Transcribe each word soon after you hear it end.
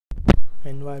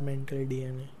Environmental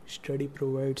DNA study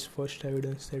provides first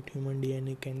evidence that human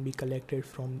DNA can be collected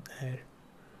from air.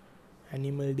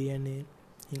 Animal DNA,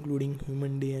 including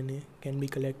human DNA, can be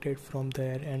collected from the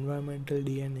air. Environmental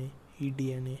DNA,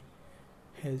 eDNA,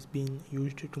 has been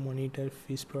used to monitor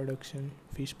fish production,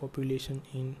 fish population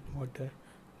in water,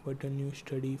 but a new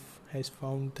study has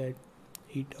found that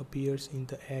it appears in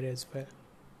the air as well.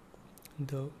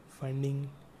 The finding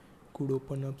could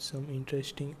open up some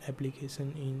interesting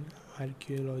application in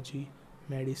archaeology,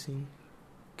 medicine,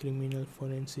 criminal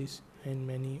forensics, and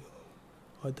many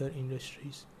other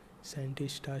industries.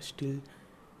 Scientists are still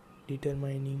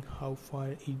determining how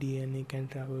far eDNA can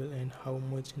travel and how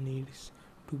much needs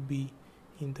to be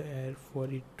in the air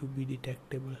for it to be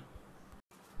detectable.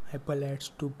 Apple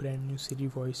adds 2 brand new Siri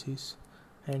voices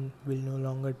and will no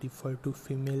longer defer to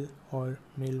female or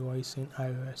male voice in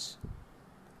iOS.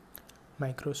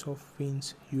 Microsoft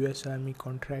wins US Army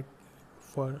contract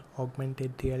for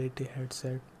augmented reality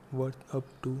headset worth up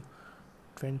to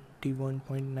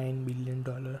 $21.9 billion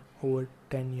over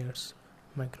 10 years.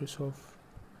 Microsoft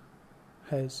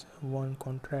has won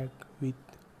contract with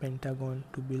Pentagon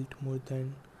to build more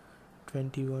than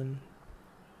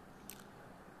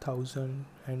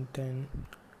 21,010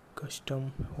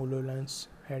 custom HoloLens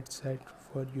headsets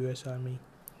for US Army.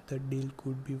 The deal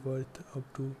could be worth up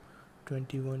to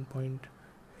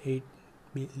 $21.8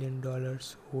 billion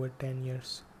over 10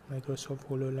 years. Microsoft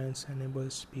HoloLens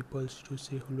enables people to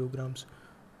see holograms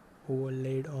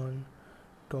overlaid on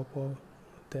top of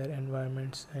their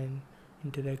environments and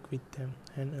interact with them.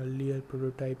 An earlier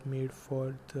prototype made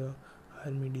for the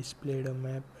Army displayed a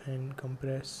map and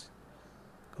compass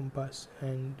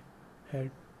and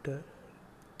had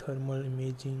thermal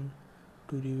imaging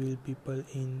to reveal people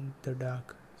in the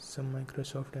dark. Some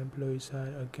Microsoft employees are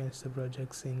against the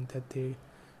project, saying that they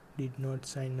did not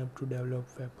sign up to develop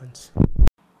weapons.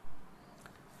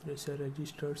 Russia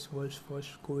registers world's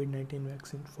first COVID-19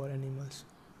 vaccine for animals.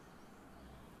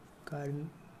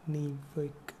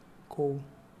 Carnivecov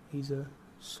is a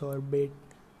sorbate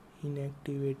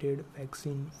inactivated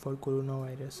vaccine for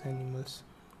coronavirus animals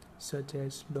such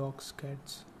as dogs,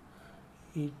 cats.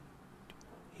 Its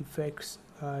effects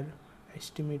are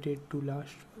estimated to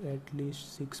last at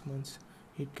least 6 months.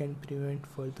 It can prevent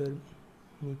further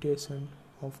mutation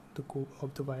of the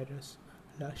virus.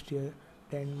 Last year,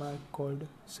 Denmark called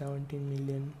 17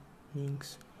 million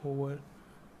minks over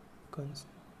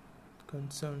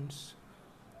concerns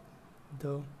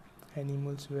the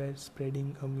animals were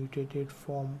spreading a mutated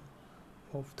form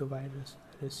of the virus.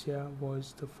 Russia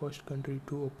was the first country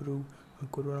to approve a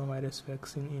coronavirus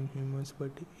vaccine in humans,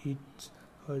 but its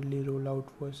early rollout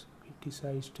was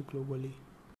criticized globally.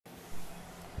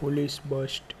 Police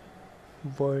bust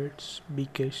world's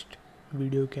biggest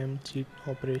video game cheat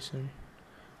operation.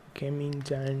 Gaming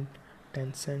giant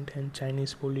Tencent and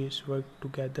Chinese police worked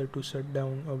together to shut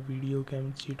down a video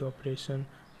game cheat operation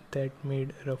that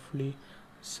made roughly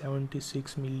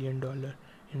 $76 million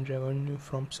in revenue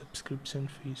from subscription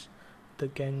fees. The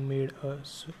gang made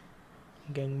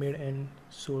and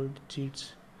sold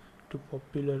cheats to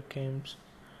popular games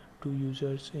to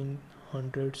users in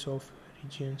hundreds of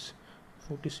regions.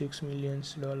 $46 million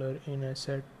in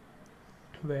assets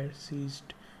were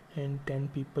seized and 10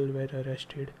 people were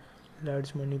arrested.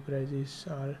 Large money prizes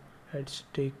are at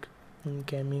stake in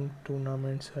gaming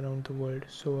tournaments around the world,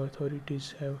 so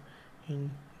authorities have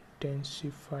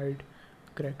intensified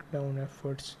crackdown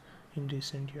efforts in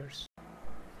recent years.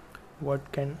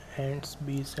 What can ants,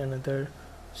 bees, and other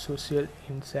social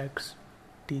insects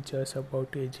teach us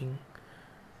about aging?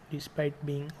 Despite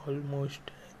being almost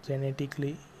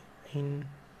genetically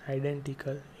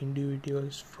identical,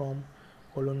 individuals from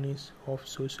colonies of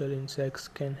social insects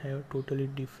can have totally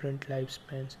different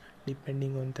lifespans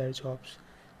depending on their jobs.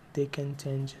 They can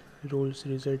change roles,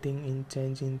 resulting in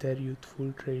change in their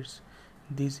youthful traits.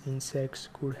 These insects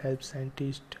could help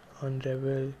scientists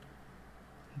unravel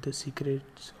the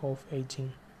secrets of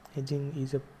aging. Aging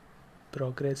is a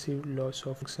progressive loss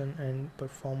of function and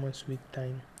performance with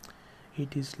time.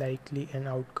 It is likely an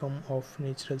outcome of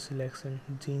natural selection.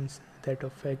 Genes that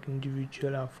affect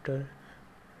individuals after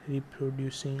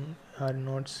reproducing are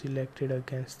not selected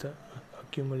against the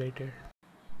accumulated.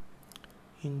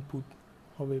 Input,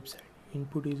 a website.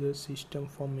 Input is a system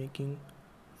for making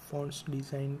fonts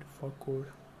designed for code.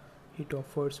 It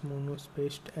offers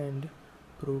monospaced and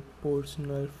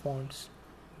proportional fonts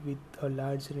with a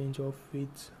large range of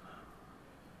widths,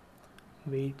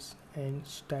 weights, and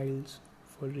styles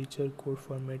for richer code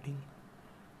formatting.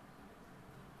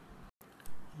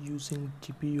 Using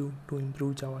GPU to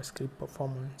improve JavaScript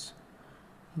performance.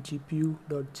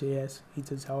 GPU.js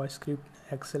is a JavaScript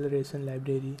acceleration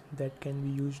library that can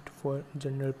be used for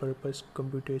general purpose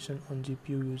computation on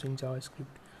GPU using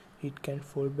JavaScript. It can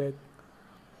fall back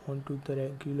onto the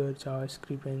regular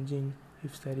JavaScript engine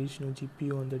if there is no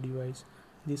GPU on the device.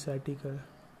 This article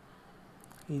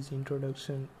is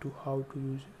introduction to how to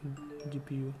use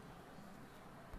GPU.